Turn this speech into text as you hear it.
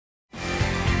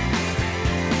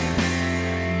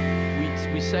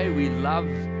say we love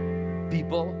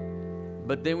people,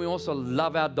 but then we also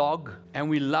love our dog, and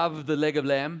we love the leg of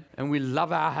lamb, and we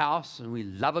love our house, and we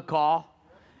love a car.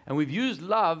 And we've used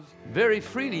love very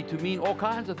freely to mean all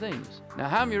kinds of things. Now,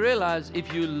 how many realize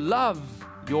if you love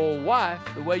your wife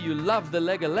the way you love the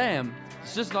leg of lamb,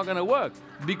 it's just not going to work.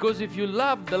 Because if you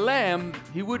love the lamb,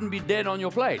 he wouldn't be dead on your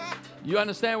plate. You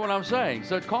understand what I'm saying?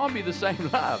 So it can't be the same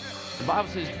love. The Bible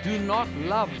says, do not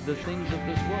love the things of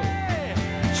this world.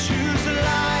 Choose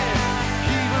life,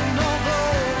 even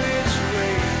although it's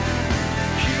great.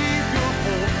 Keep your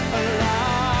hope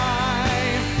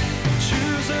alive.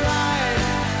 Choose life,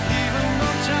 even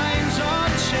though times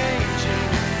are changing.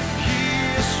 He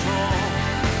is strong.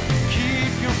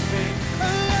 Keep your faith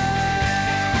alive.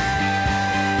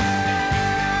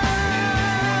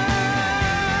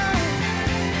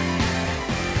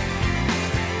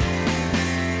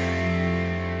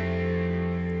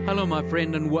 Hello, my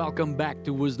friend, and welcome back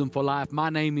to Wisdom for Life. My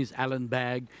name is Allan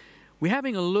Bagg. We're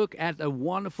having a look at a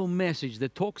wonderful message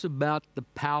that talks about the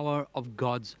power of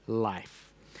God's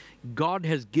life. God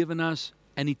has given us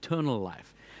an eternal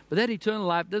life. But that eternal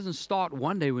life doesn't start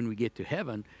one day when we get to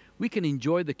heaven. We can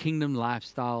enjoy the kingdom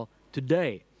lifestyle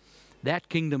today. That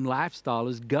kingdom lifestyle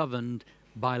is governed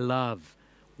by love.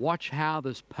 Watch how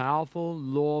this powerful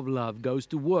law of love goes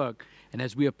to work, and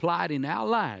as we apply it in our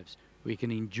lives, we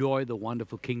can enjoy the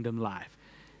wonderful kingdom life.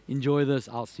 Enjoy this.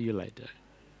 I'll see you later.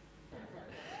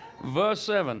 Verse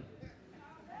 7.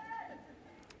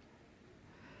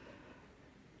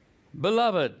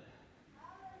 Beloved,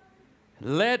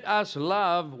 let us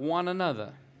love one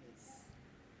another.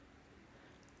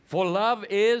 For love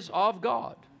is of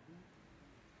God.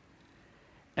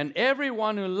 And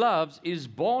everyone who loves is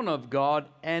born of God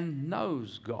and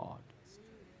knows God.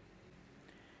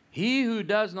 He who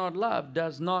does not love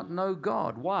does not know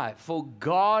God. Why? For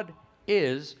God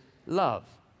is love.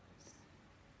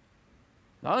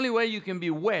 The only way you can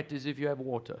be wet is if you have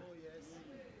water.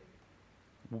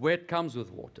 Wet comes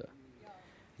with water.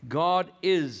 God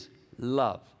is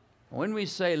love. When we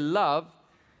say love,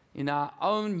 in our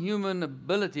own human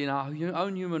ability, in our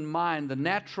own human mind, the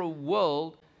natural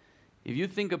world, if you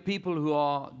think of people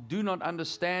who do not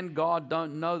understand God,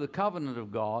 don't know the covenant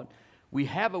of God, we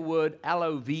have a word,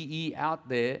 L-O-V-E, out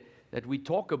there that we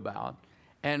talk about,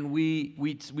 and we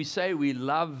say we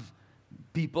love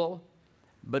people,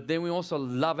 but then we also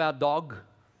love our dog,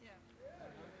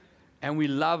 and we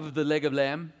love the leg of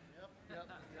lamb,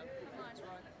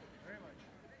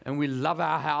 and we love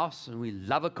our house, and we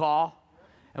love a car,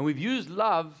 and we've used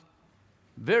love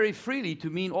very freely to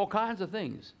mean all kinds of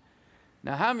things.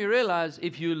 Now, how many realize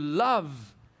if you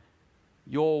love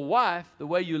your wife the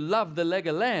way you love the leg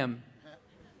of lamb,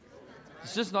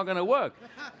 it's just not going to work.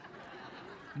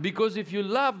 Because if you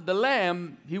loved the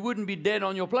lamb, he wouldn't be dead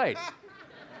on your plate.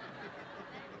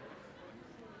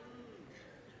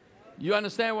 You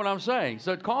understand what I'm saying?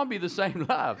 So it can't be the same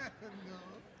love.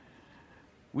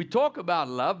 We talk about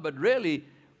love, but really,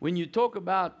 when we talk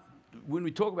about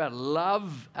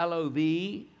love,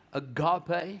 L-O-V-E,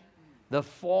 agape, the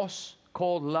force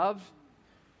called love,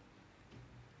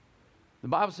 the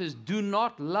Bible says, do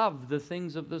not love the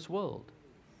things of this world.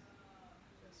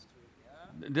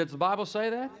 Does the Bible say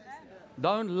that?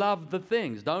 Don't love the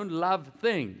things. Don't love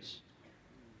things.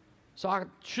 So I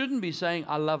shouldn't be saying,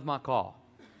 I love my car.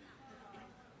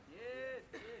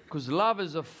 Because love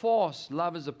is a force.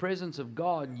 Love is the presence of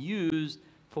God used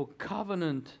for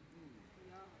covenant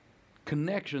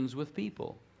connections with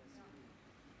people.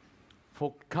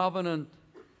 For covenant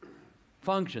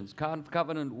functions,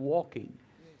 covenant walking.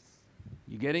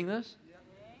 You getting this?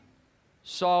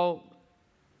 So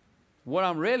what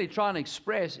I'm really trying to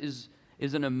express is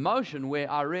an emotion where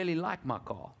I really like my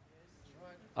car.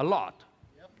 A lot.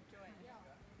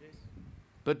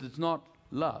 But it's not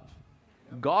love.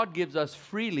 God gives us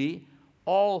freely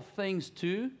all things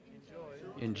to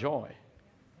enjoy.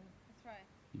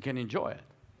 You can enjoy it.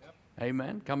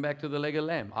 Amen. Come back to the leg of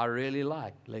lamb. I really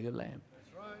like leg of lamb.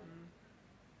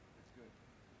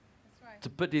 It's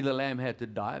a pity the lamb had to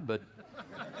die, but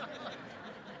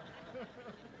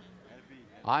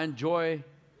I enjoy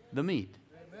the meat.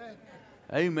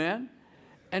 Amen.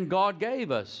 And God gave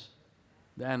us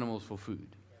the animals for food.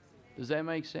 Does that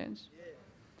make sense?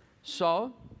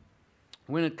 So,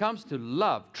 when it comes to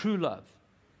love, true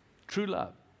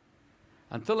love,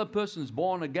 until a person's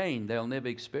born again, they'll never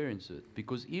experience it.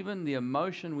 Because even the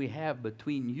emotion we have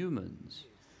between humans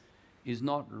is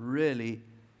not really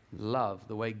love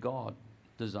the way God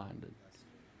designed it.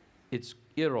 It's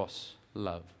eros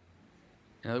love.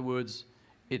 In other words,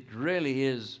 it really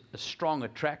is a strong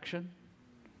attraction,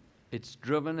 It's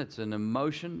driven, it's an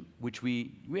emotion, which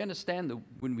we understand that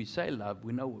when we say love,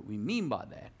 we know what we mean by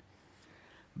that.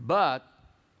 But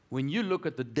when you look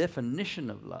at the definition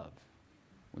of love,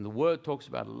 when the Word talks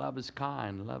about love is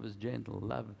kind, love is gentle,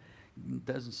 love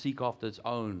doesn't seek after its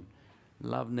own,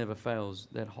 love never fails,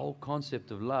 that whole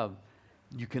concept of love,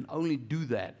 you can only do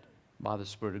that by the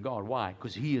Spirit of God. Why?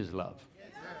 Because He is love.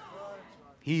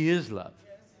 He is love.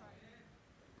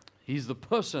 He's the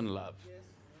person love.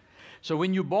 So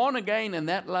when you're born again and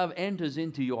that love enters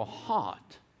into your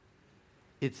heart,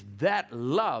 it's that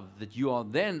love that you are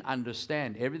then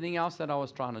understand. Everything else that I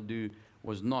was trying to do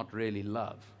was not really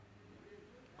love.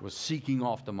 It was seeking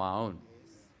after my own.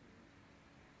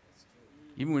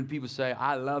 Even when people say,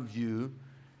 I love you,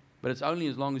 but it's only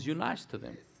as long as you're nice to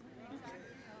them.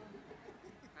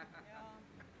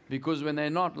 Because when they're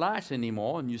not nice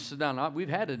anymore and you sit down, we've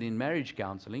had it in marriage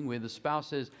counseling where the spouse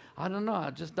says, I don't know,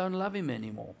 I just don't love him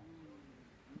anymore.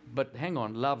 But hang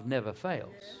on, love never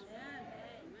fails.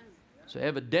 So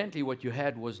evidently what you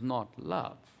had was not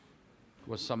love. It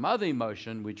was some other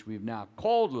emotion which we've now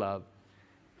called love,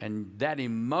 and that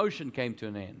emotion came to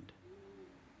an end.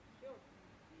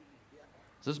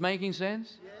 Is this making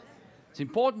sense? It's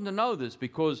important to know this,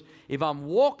 because if I'm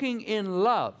walking in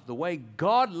love, the way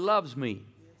God loves me,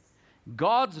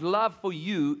 God's love for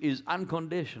you is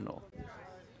unconditional.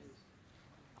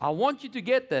 I want you to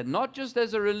get that, not just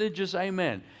as a religious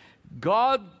amen.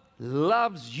 God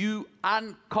loves you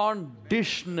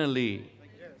unconditionally.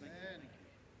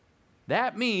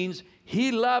 That means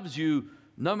He loves you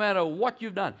no matter what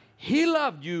you've done. He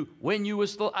loved you when you were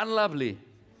still unlovely.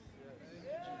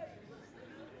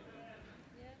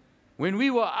 When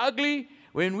we were ugly,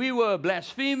 when we were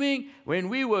blaspheming, when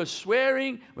we were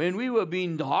swearing, when we were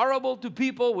being horrible to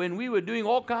people, when we were doing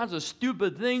all kinds of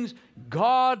stupid things,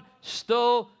 God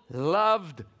still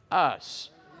loved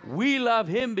us. We love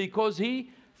Him because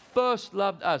He first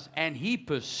loved us, and He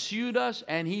pursued us,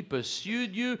 and He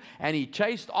pursued you, and He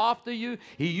chased after you.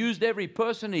 He used every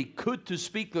person He could to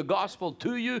speak the gospel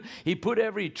to you. He put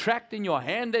every tract in your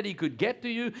hand that He could get to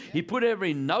you. He put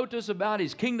every notice about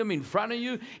His kingdom in front of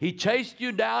you. He chased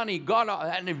you down. He got,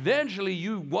 and eventually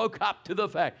you woke up to the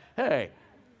fact, hey,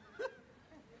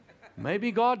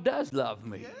 maybe God does love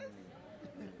me.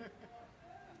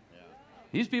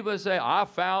 These people that say, I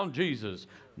found Jesus.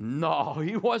 No,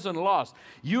 He wasn't lost.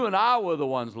 You and I were the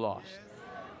ones lost.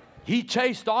 He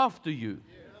chased after you.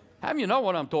 How many of you know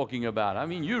what I'm talking about? I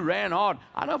mean, you ran hard.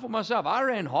 I know for myself, I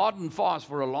ran hard and fast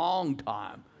for a long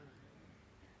time.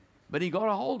 But He got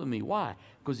a hold of me. Why?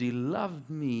 Because He loved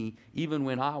me even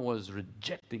when I was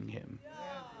rejecting Him.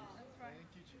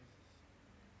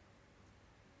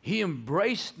 He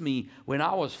embraced me when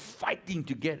I was fighting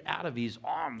to get out of His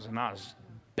arms, and I was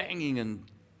banging and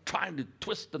trying to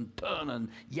twist and turn and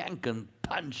yank and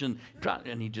punch and try,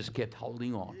 and He just kept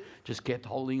holding on, just kept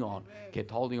holding on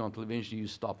till eventually you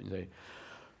stop and say,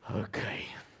 okay.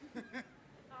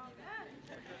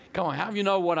 Come on, how do you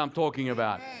know what I'm talking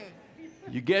about?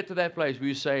 You get to that place where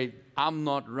you say, I'm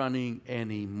not running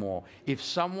anymore. If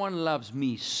someone loves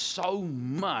me so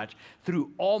much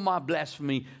through all my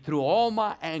blasphemy, through all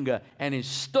my anger, and is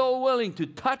still willing to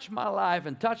touch my life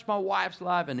and touch my wife's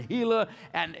life and heal her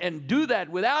and do that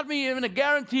without me even a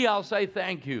guarantee, I'll say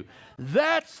thank you.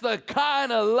 That's the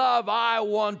kind of love I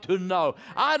want to know.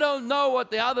 I don't know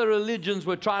what the other religions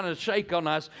were trying to shake on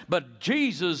us, but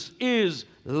Jesus is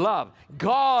love.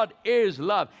 God is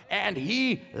love, and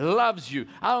He loves you.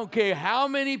 I don't care how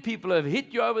many people have hit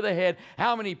you over the head,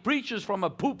 how many preachers from a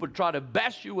pulpit try to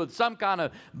bash you with some kind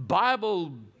of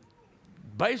Bible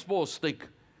baseball stick.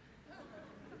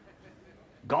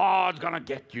 God's going to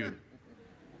get you.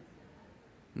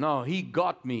 No, He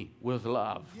got me with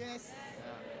love. Yes.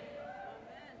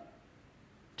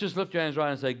 Just lift your hands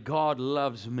right and say, God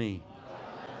loves me.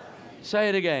 Say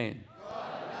it again.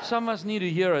 Some of us need to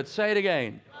hear it. Say it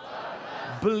again.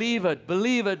 Believe it,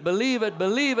 believe it, believe it,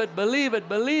 believe it, believe it,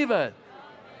 believe it.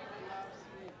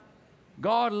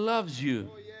 God loves you.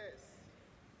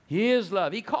 He is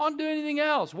love. He can't do anything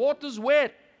else. Water's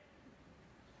wet.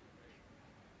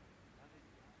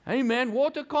 Amen.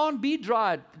 Water can't be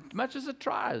dried as much as it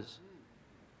tries.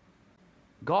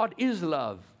 God is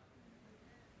love.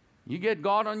 You get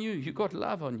God on you, you got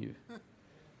love on you.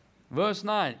 Verse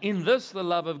 9, in this the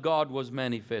love of God was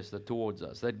manifested towards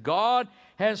us, that God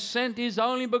has sent His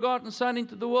only begotten Son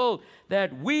into the world,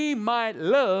 that we might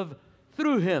live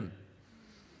through Him.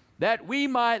 That we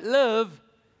might live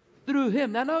through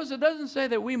Him. Now notice it doesn't say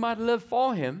that we might live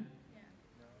for Him.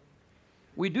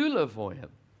 We do live for Him.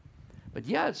 But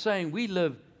yeah, it's saying we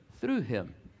live through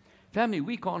Him. Family,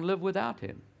 we can't live without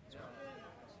Him.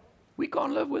 We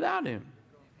can't live without Him.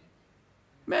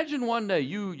 Imagine one day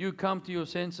you come to your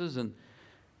senses, and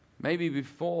maybe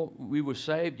before we were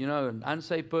saved, you know, an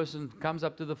unsaved person comes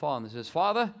up to the Father and says,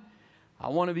 Father, I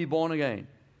want to be born again.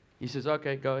 He says,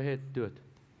 okay, go ahead, do it.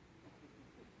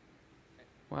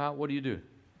 Well, what do you do?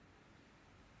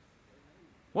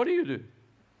 What do you do?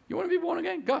 You want to be born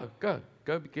again? Go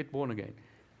get born again.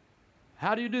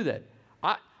 How do you do that?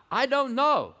 I don't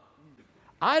know.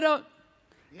 I don't.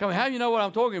 Come on, how do you know what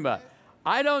I'm talking about?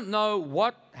 I don't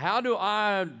know how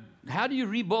do you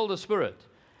rebuild a spirit?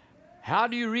 How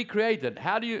do you recreate it?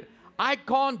 I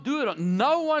can't do it.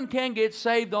 No one can get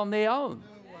saved on their own.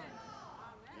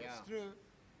 It's true.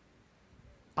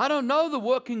 I don't know the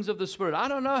workings of the Spirit. I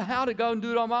don't know how to go and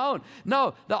do it on my own.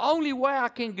 No, the only way I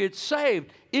can get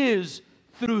saved is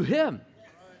through Him.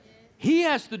 He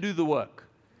has to do the work.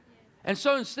 And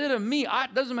so instead of me,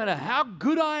 it doesn't matter how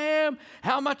good I am,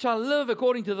 how much I live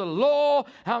according to the law,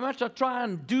 how much I try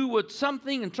and do with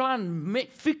something and try and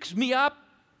fix me up,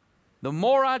 the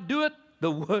more I do it, the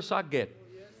worse I get.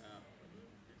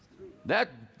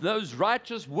 Those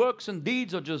righteous works and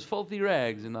deeds are just filthy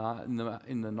rags in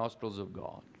the nostrils of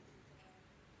God.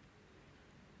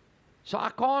 So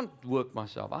I can't work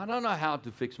myself. I don't know how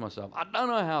to fix myself. I don't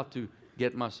know how to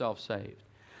get myself saved.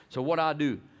 So what I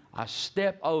do, I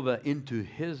step over into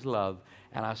His love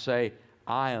and I say,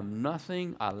 I am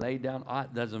nothing. I lay down.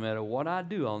 It doesn't matter what I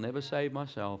do. I'll never save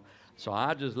myself. So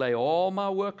I just lay all my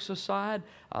works aside.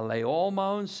 I lay all my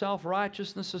own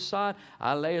self-righteousness aside.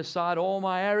 I lay aside all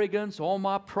my arrogance, all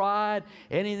my pride,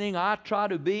 anything I try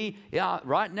to be. Yeah,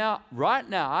 right now,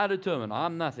 I determine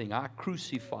I'm nothing. I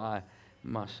crucify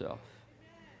myself.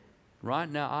 Right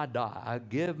now, I die. I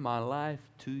give my life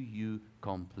to you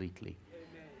completely.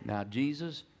 Amen. Now,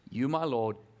 Jesus, you, my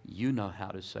Lord, you know how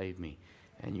to save me.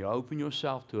 And you open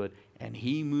yourself to it, and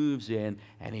He moves in,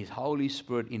 and His Holy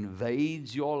Spirit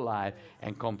invades your life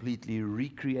and completely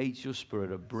recreates your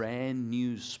spirit, a brand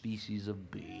new species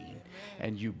of being. Amen.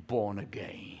 And you're born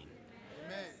again.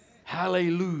 Amen.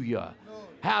 Hallelujah. Lord.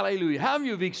 Hallelujah. How many of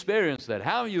you have experienced that?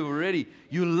 How many of you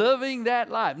you're living that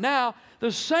life? Now,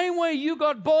 the same way you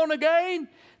got born again,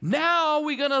 now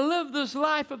we're going to live this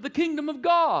life of the kingdom of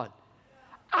God.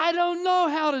 I don't know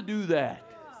how to do that.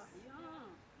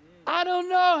 I don't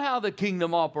know how the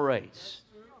kingdom operates.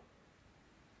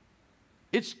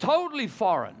 It's totally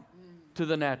foreign to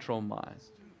the natural mind.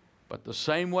 But the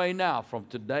same way now, from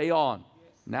today on,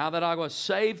 now that I was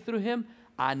saved through Him,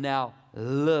 I now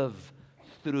live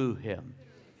through Him.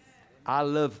 I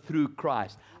live through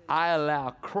Christ. I allow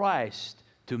Christ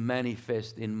to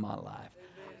manifest in my life.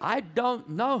 I don't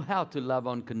know how to love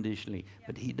unconditionally,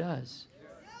 but He does.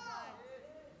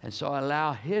 And so I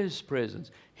allow His presence,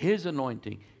 His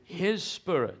anointing, His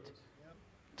Spirit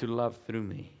to love through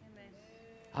me.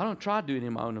 I don't try to do it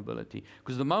in my own ability.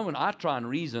 Because the moment I try and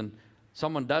reason,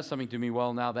 someone does something to me,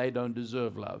 well, now they don't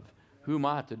deserve love. Who am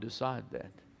I to decide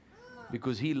that?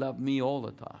 Because He loved me all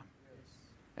the time.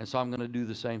 And so I'm going to do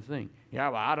the same thing. Yeah,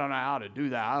 well, I don't know how to do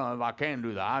that. I don't know if I can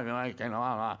do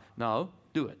that. No,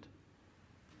 do it.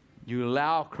 You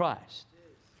allow Christ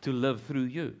to live through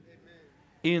you.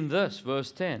 In this,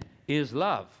 verse 10, is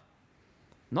love.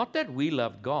 Not that we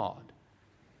loved God,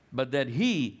 but that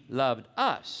He loved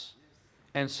us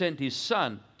and sent His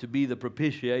Son to be the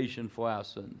propitiation for our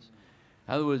sins.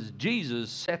 In other words, Jesus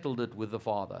settled it with the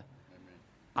Father.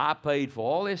 I paid for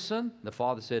all their sin. The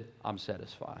Father said, I'm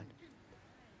satisfied.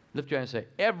 Lift your hand and say,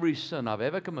 every sin I've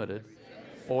ever committed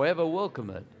or ever will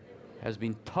commit has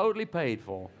been totally paid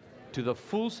for to the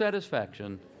full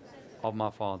satisfaction of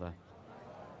my Father.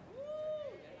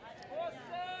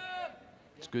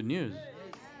 It's good news.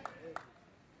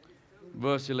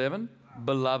 Verse 11,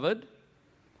 beloved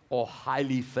or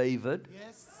highly favored.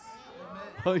 Yes.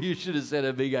 Oh, you should have said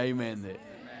a big amen there.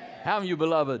 How are you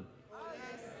beloved?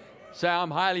 Say,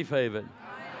 I'm highly favored.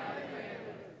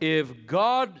 If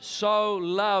God so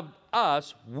loved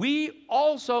us, we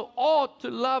also ought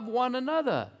to love one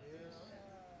another.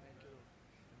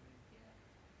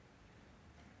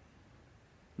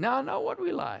 Now I know what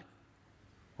we like.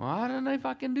 Well, I don't know if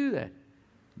I can do that.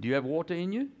 Do you have water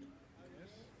in you?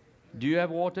 Do you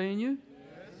have water in you? Yes.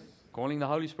 Calling the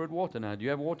Holy Spirit water now. Do you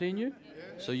have water in you?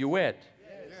 Yes. So you're wet.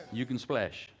 Yes. You can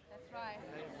splash. That's right.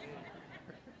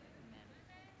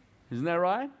 Isn't that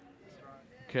right?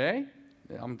 Okay.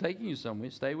 I'm taking you somewhere.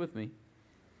 Stay with me.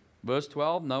 Verse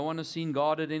 12, no one has seen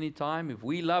God at any time. If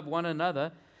we love one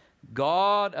another,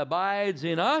 God abides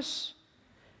in us,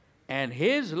 and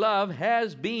His love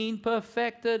has been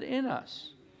perfected in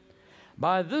us.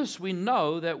 By this we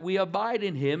know that we abide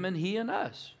in Him and He in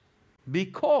us,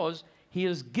 because He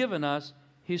has given us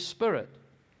His Spirit.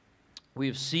 We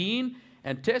have seen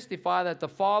and testify that the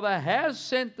Father has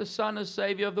sent the Son as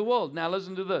Savior of the world. Now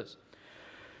listen to this.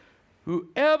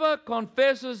 Whoever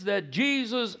confesses that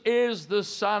Jesus is the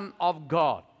Son of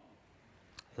God.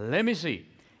 Let me see.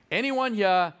 Anyone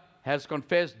here has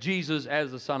confessed Jesus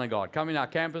as the Son of God? Come in our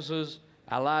campuses,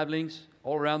 our live links,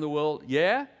 all around the world.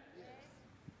 Yeah?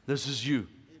 This is you.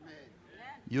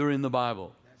 You're in the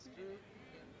Bible.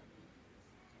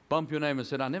 Bump your name and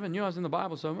said, I never knew I was in the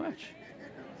Bible so much.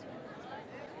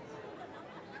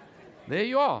 There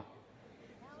you are.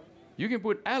 You can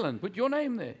put Allan, put your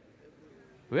name there.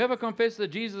 Whoever confesses that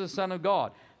Jesus is the Son of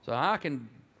God. So I can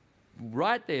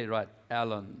write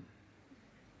Allan.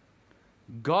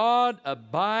 God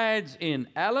abides in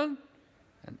Allan,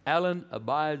 and Allan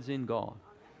abides in God.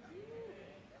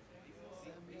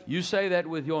 You say that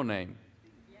with your name.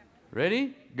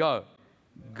 Ready? Go.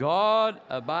 God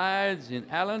abides in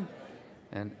Allan,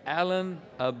 and Allan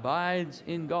abides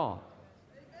in God.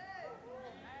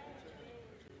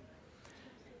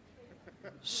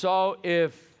 So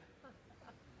if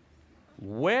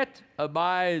wet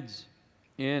abides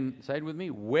in, say it with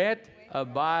me, wet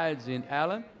abides in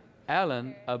Allan,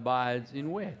 Allan abides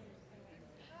in wet.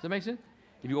 Does that make sense?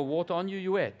 If you got water on you,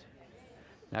 you're wet.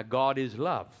 Now God is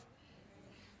love.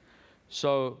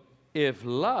 So if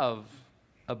love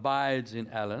abides in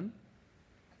Allan,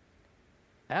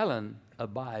 Allan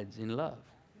abides in love.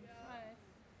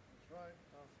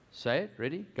 Say it.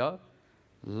 Ready? Go.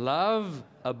 Love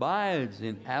abides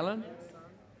in Allan.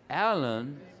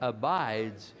 Allan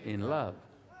abides in love.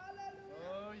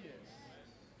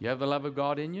 You have the love of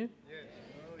God in you?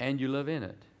 And you live in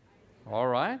it. All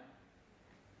right?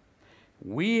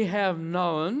 We have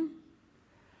known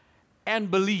and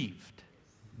believed.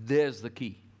 There's the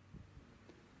key.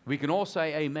 We can all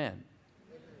say amen,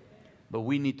 but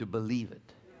we need to believe it.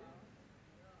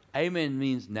 Amen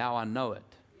means now I know it.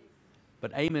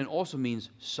 But amen also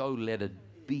means so let it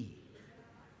be.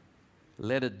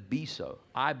 Let it be so.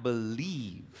 I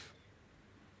believe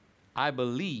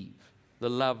the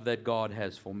love that God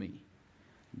has for me.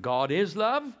 God is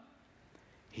love.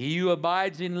 He who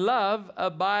abides in love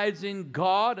abides in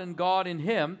God, and God in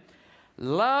him.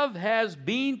 Love has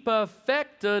been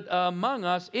perfected among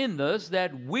us in this,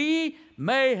 that we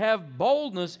may have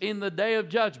boldness in the day of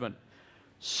judgment.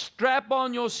 Strap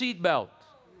on your seatbelt.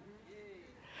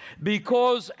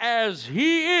 Because as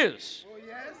he is,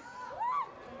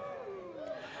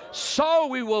 so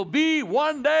we will be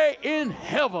one day in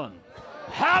heaven.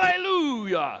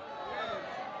 Hallelujah.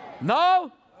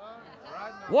 No?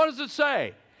 What does it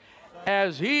say?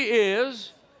 As he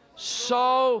is,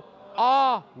 so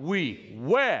are we.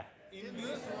 Where? In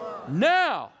this world.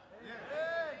 Now.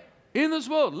 In this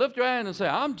world. Lift your hand and say,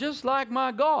 I'm just like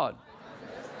my God.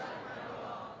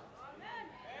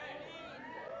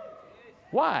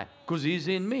 Why? Because he's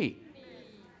in me.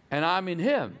 And I'm in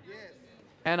him.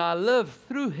 And I live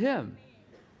through him.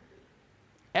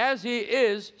 As he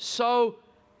is, so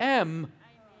am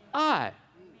I.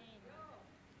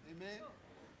 Amen.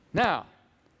 Now,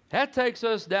 that takes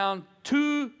us down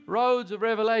two roads of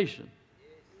revelation.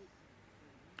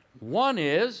 One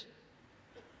is,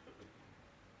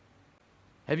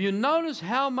 have you noticed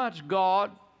how much God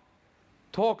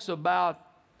talks about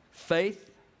faith?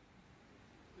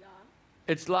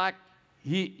 It's like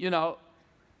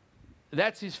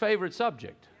that's his favorite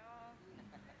subject.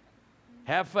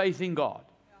 Have faith in God.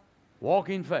 Walk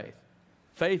in faith.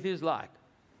 Faith is like.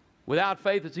 Without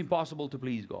faith, it's impossible to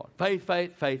please God. Faith,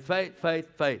 faith, faith, faith, faith,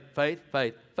 faith, faith,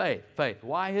 faith, faith, faith.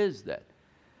 Why is that?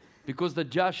 Because the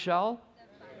just shall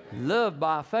live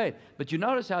by faith. But you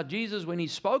notice how Jesus, when he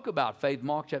spoke about faith,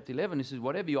 Mark chapter 11, he says,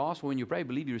 whatever you ask for when you pray,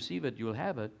 believe you receive it, you'll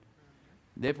have it.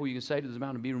 Therefore, you can say to this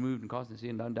mountain, be removed and cast into the sea,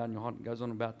 and down in your heart. It goes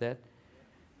on about that.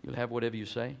 You'll have whatever you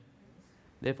say.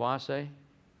 Therefore, I say,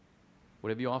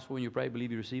 whatever you ask for when you pray,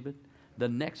 believe you receive it. The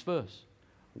next verse,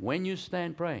 when you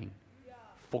stand praying,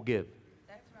 forgive.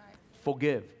 That's right.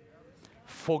 Forgive.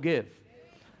 Forgive.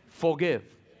 Forgive.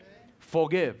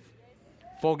 Forgive.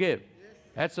 Forgive.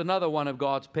 That's another one of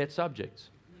God's pet subjects.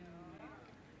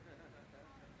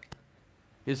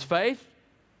 Is faith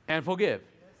and forgive.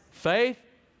 Faith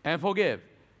and forgive.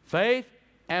 Faith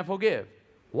and forgive.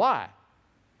 Why?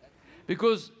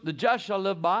 Because the just shall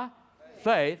live by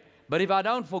faith. But if I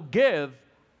don't forgive,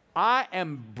 I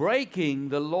am breaking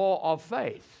the law of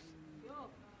faith.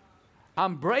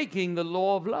 I'm breaking the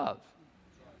law of love.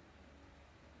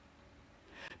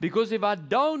 Because if I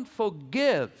don't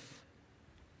forgive,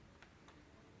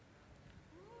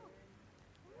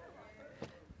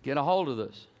 get a hold of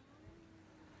this.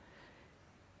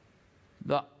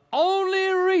 The only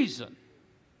reason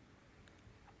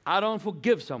I don't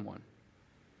forgive someone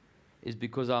is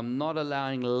because I'm not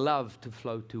allowing love to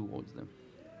flow towards them.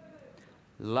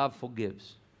 Love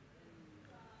forgives.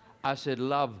 I said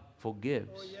love forgives.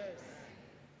 Oh, yes.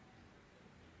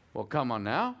 Well, come on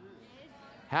now.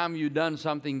 How have you done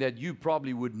something that you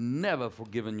probably would never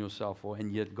forgiven yourself for,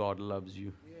 and yet God loves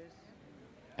you? Yes.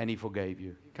 And He forgave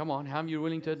you. Come on, how are you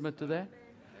willing to admit to that?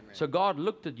 Amen. So God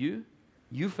looked at you.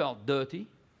 You felt dirty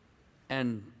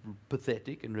and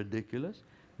pathetic and ridiculous,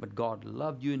 but God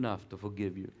loved you enough to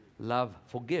forgive you. Love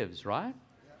forgives, right?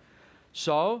 Yeah.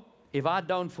 So if I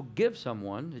don't forgive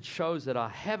someone, it shows that I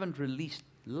haven't released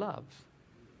love.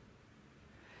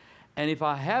 And if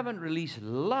I haven't released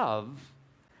love,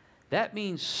 that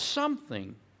means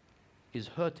something is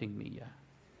hurting me. Yeah?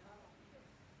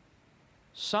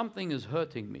 Something is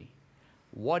hurting me.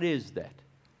 What is that?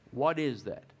 What is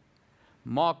that?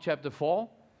 Mark chapter 4,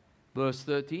 verse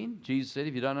 13, Jesus said,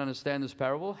 if you don't understand this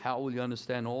parable, how will you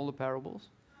understand all the parables?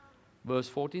 Verse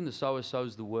 14, the sower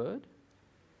sows the word.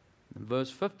 And verse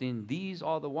 15, these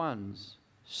are the ones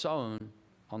sown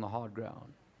on the hard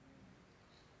ground.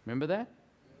 Remember that?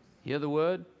 Hear the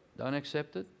word, don't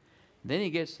accept it. Then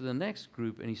he gets to the next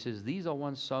group and he says, these are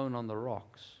ones sown on the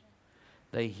rocks.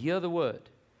 They hear the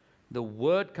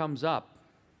word comes up.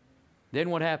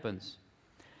 Then what happens?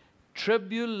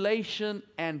 Tribulation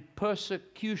and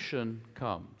persecution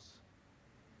comes.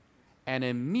 And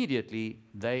immediately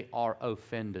they are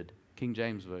offended. King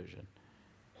James Version.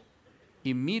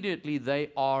 Immediately they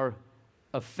are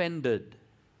offended.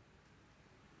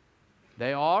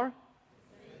 They are?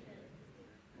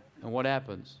 And what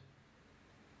happens?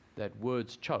 That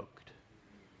word's choked.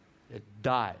 It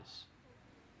dies.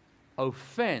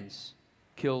 Offense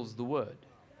kills the word.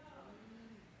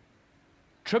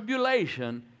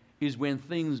 Tribulation is when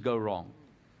things go wrong.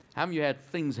 How many of you had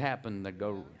things happen that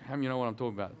go? How many of you know what I'm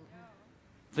talking about?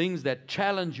 Things that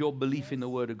challenge your belief in the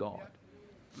Word of God.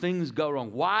 Things go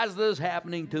wrong. Why is this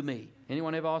happening to me?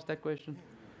 Anyone ever asked that question?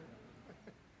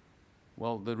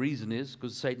 Well, the reason is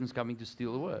because Satan's coming to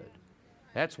steal the Word.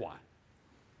 That's why.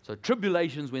 So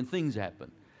tribulations when things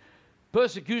happen.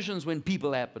 Persecutions when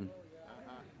people happen.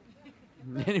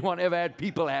 Anyone ever had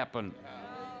people happen?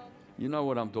 You know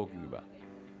what I'm talking about.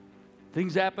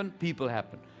 Things happen, people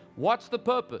happen. What's the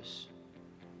purpose?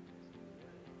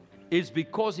 It's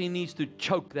because he needs to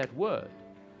choke that word.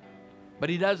 But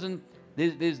he doesn't,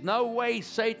 there's no way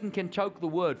Satan can choke the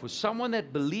word. For someone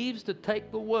that believes to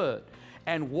take the word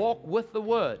and walk with the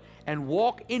word and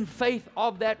walk in faith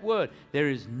of that word, there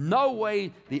is no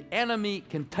way the enemy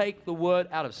can take the word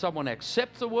out of someone.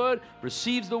 Accepts the word,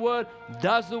 receives the word,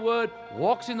 does the word,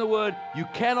 walks in the word. You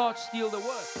cannot steal the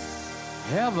word.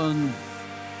 Heaven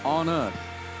on earth.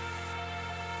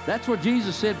 That's what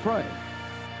Jesus said, pray.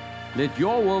 Let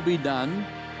your will be done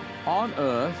on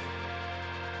earth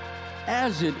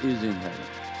as it is in heaven.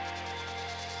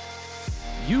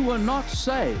 You were not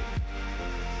saved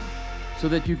so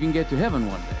that you can get to heaven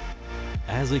one day.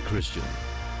 As a Christian,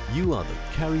 you are the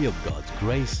carrier of God's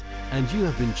grace, and you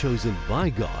have been chosen by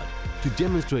God to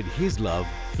demonstrate His love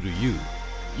through you.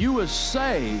 You were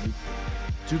saved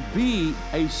to be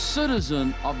a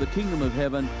citizen of the kingdom of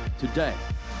heaven today.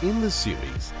 In this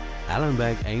series, Allan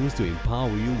Bagg aims to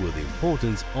empower you with the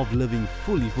importance of living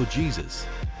fully for Jesus.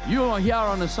 You are here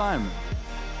on assignment.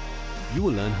 You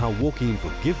will learn how walking in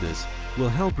forgiveness will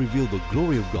help reveal the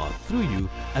glory of God through you,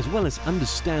 as well as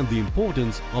understand the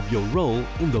importance of your role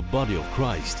in the body of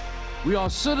Christ. We are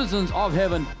citizens of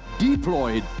heaven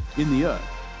deployed in the earth.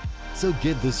 So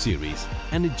get this series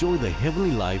and enjoy the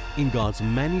heavenly life in God's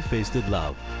manifested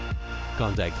love.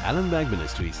 Contact Allan Bagg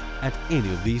Ministries at any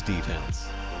of these details.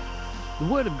 The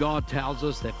Word of God tells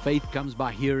us that faith comes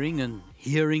by hearing, and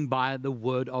hearing by the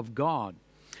Word of God.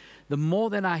 The more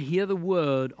that I hear the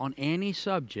Word on any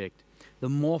subject, the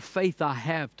more faith I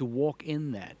have to walk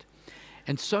in that.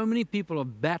 And so many people are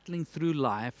battling through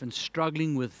life and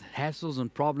struggling with hassles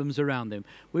and problems around them,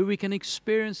 where we can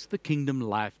experience the kingdom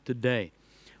life today.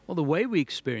 Well, the way we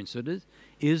experience it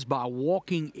is by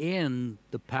walking in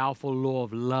the powerful law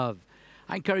of love.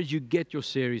 I encourage you to get your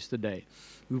series today.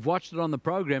 We've watched it on the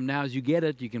program. Now, as you get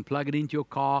it, you can plug it into your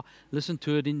car, listen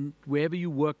to it in wherever you're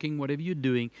working, whatever you're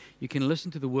doing. You can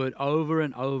listen to the word over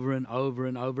and over and over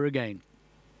and over again.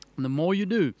 And the more you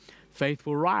do, faith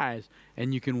will rise,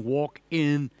 and you can walk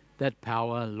in that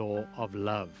power law of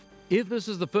love. If this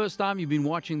is the first time you've been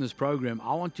watching this program,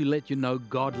 I want to let you know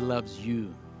God loves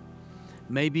you.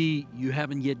 Maybe you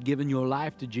haven't yet given your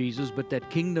life to Jesus, but that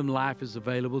kingdom life is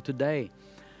available today.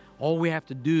 All we have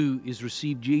to do is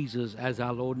receive Jesus as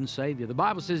our Lord and Savior. The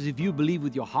Bible says if you believe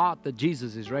with your heart that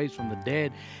Jesus is raised from the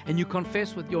dead, and you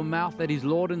confess with your mouth that He's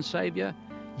Lord and Savior,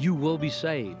 you will be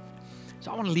saved.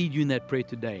 So I want to lead you in that prayer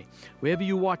today. Wherever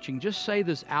you're watching, just say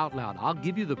this out loud. I'll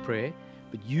give you the prayer,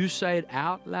 but you say it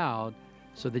out loud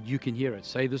so that you can hear it.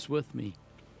 Say this with me.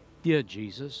 Dear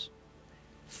Jesus,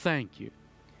 thank you.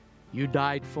 You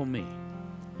died for me.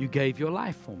 You gave your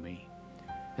life for me.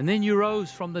 And then you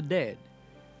rose from the dead.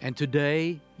 And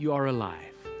today you are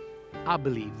alive. I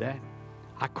believe that.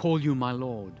 I call you my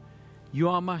Lord. You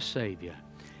are my Savior.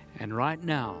 And right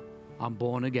now, I'm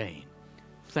born again.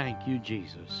 Thank you,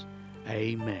 Jesus.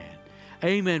 Amen.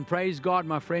 Amen. Praise God,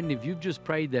 my friend. If you've just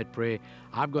prayed that prayer,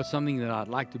 I've got something that I'd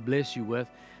like to bless you with.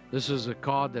 This is a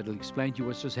card that will explain to you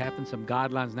what's just happened, some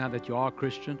guidelines now that you are a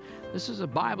Christian. This is a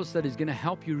Bible study that's going to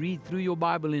help you read through your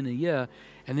Bible in a year.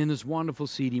 And then this wonderful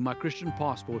CD, My Christian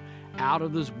Passport, Out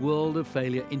of This World of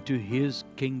Failure into His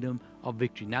Kingdom of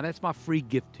Victory. Now, that's my free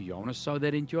gift to you. I want to sow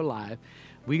that into your life.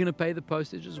 We're going to pay the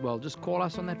postage as well. Just call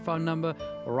us on that phone number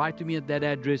or write to me at that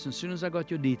address. And as soon as I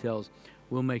got your details,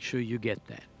 we'll make sure you get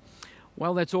that.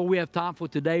 Well, that's all we have time for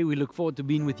today. We look forward to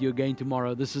being with you again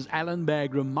tomorrow. This is Allan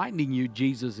Bagg reminding you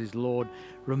Jesus is Lord.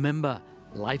 Remember,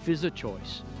 life is a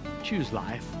choice. Choose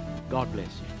life. God bless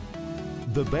you.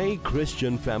 The Bay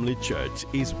Christian Family Church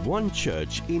is one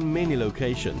church in many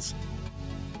locations.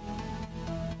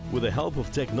 With the help of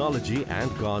technology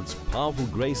and God's powerful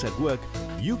grace at work,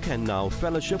 you can now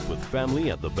fellowship with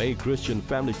family at the Bay Christian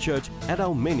Family Church at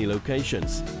our many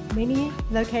locations. Many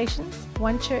locations,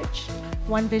 one church,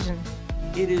 one vision.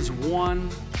 It is one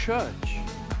church,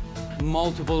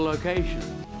 multiple locations,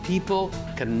 people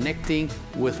connecting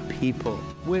with people.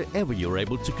 Wherever you're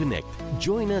able to connect,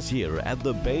 join us here at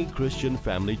the Bay Christian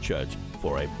Family Church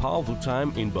for a powerful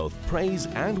time in both praise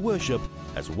and worship,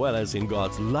 as well as in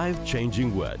God's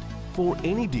life-changing Word. For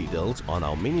any details on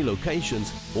our many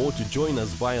locations or to join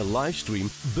us via live stream,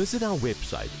 visit our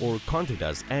website or contact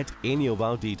us at any of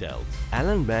our details.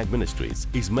 Allan Bagg Ministries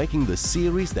is making the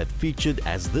series that featured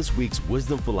as this week's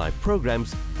Wisdom for Life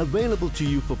programs available to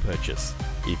you for purchase.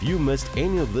 If you missed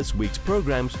any of this week's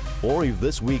programs, or if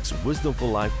this week's Wisdom for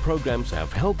Life programs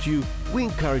have helped you, we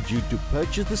encourage you to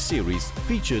purchase the series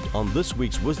featured on this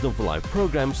week's Wisdom for Life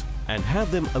programs and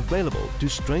have them available to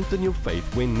strengthen your faith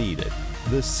when needed.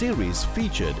 The series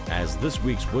featured as this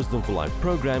week's Wisdom for Life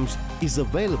programs is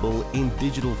available in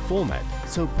digital format,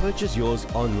 so purchase yours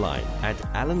online at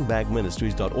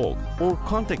allanbaggministries.org or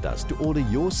contact us to order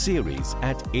your series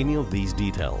at any of these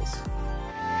details.